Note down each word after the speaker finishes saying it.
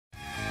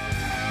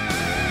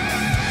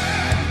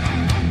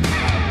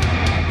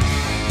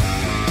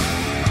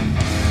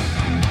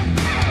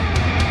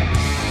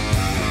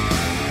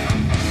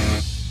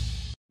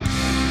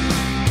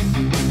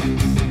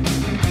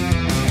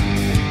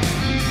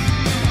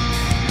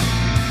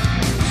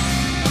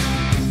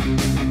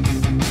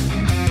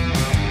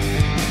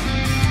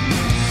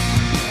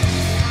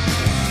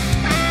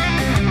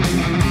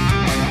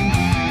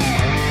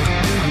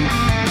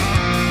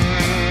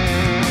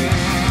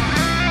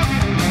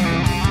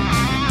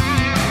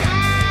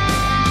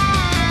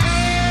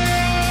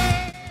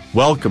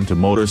Welcome to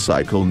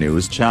Motorcycle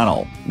News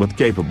channel. With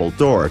capable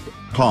torque,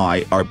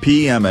 high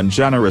RPM and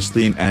generous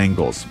lean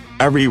angles,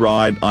 every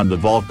ride on the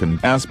Vulcan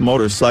S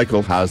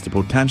motorcycle has the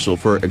potential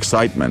for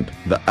excitement.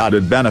 The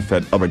added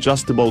benefit of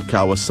adjustable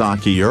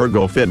Kawasaki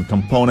ERGO-FIT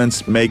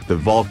components make the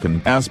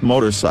Vulcan S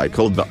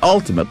motorcycle the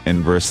ultimate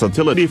in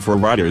versatility for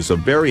riders of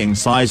varying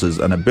sizes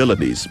and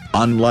abilities.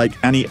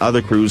 Unlike any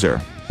other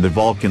cruiser, the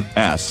Vulcan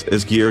S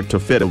is geared to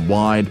fit a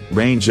wide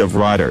range of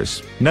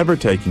riders, never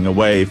taking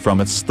away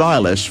from its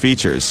stylish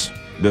features.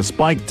 This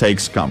bike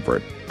takes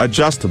comfort,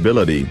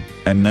 adjustability,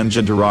 and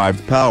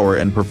engine-derived power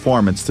and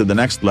performance to the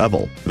next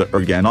level. The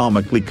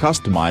ergonomically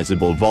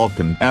customizable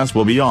Vulcan S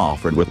will be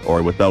offered with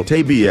or without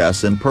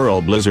ABS in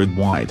Pearl Blizzard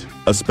White.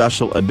 A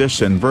special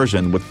edition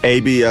version with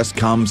ABS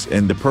comes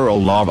in the Pearl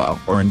Lava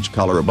Orange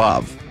color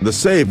above. The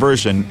SE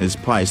version is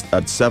priced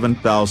at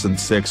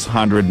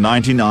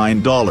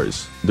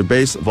 $7,699. The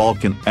base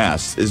Vulcan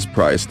S is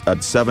priced at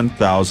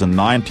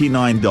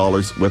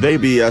 $7,099 with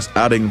ABS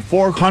adding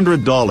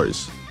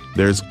 $400.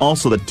 There's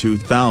also the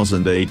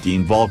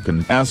 2018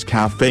 Vulcan S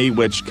Cafe,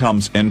 which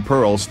comes in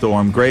Pearl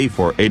Storm Grey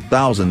for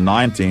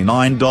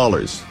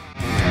 $8,099.